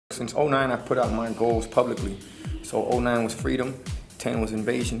since '09, I put out my goals publicly. So '09 was freedom, 10 was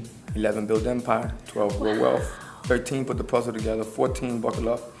invasion, 11 build empire, 12 grow wealth, 13 put the puzzle together, 14 buckle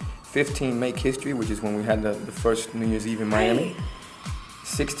up, 15 make history, which is when we had the first New Year's Eve in Miami,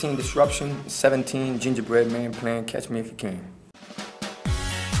 16 disruption, 17 gingerbread man plan, catch me if you can.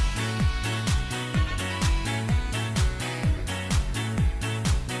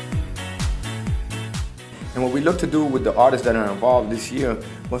 And what we look to do with the artists that are involved this year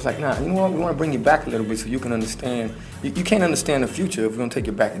was like, nah, you know what, we want to bring you back a little bit so you can understand. You can't understand the future if we're going to take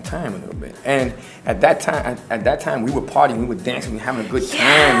you back in time a little bit. And at that time, we were partying, we were dancing, we were having a good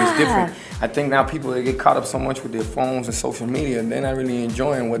time. It's different. I think now people, they get caught up so much with their phones and social media, they're not really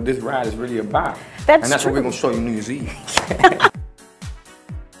enjoying what this ride is really about. And that's what we're going to show you New Year's Eve.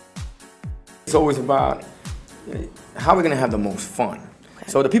 It's always about how we're going to have the most fun.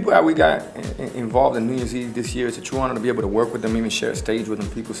 So the people that we got involved in New Year's Eve this year, it's a true honor to be able to work with them, even share a stage with them.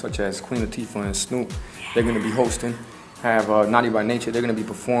 People such as Queen Latifah and Snoop, they're going to be hosting. Have Naughty by Nature, they're going to be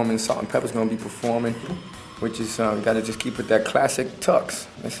performing. Salt and Pepper's going to be performing, which is, you got to just keep it that classic tux.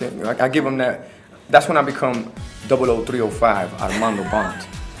 That's it. I give them that. That's when I become 00305, Armando Bond.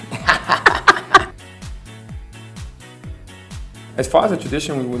 As far as the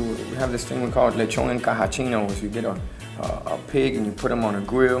tradition, we have this thing we call lechon en cajachino, which you get a pig and you put them on a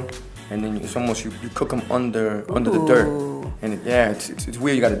grill, and then it's almost you cook them under the dirt. And it's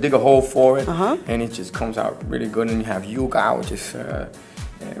weird. You got to dig a hole for it, and it just comes out really good. And you have yuca, which is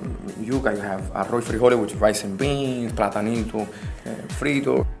yuca. You have arroz frijoles, which is rice and beans, platanito,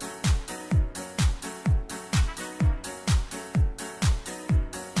 frito.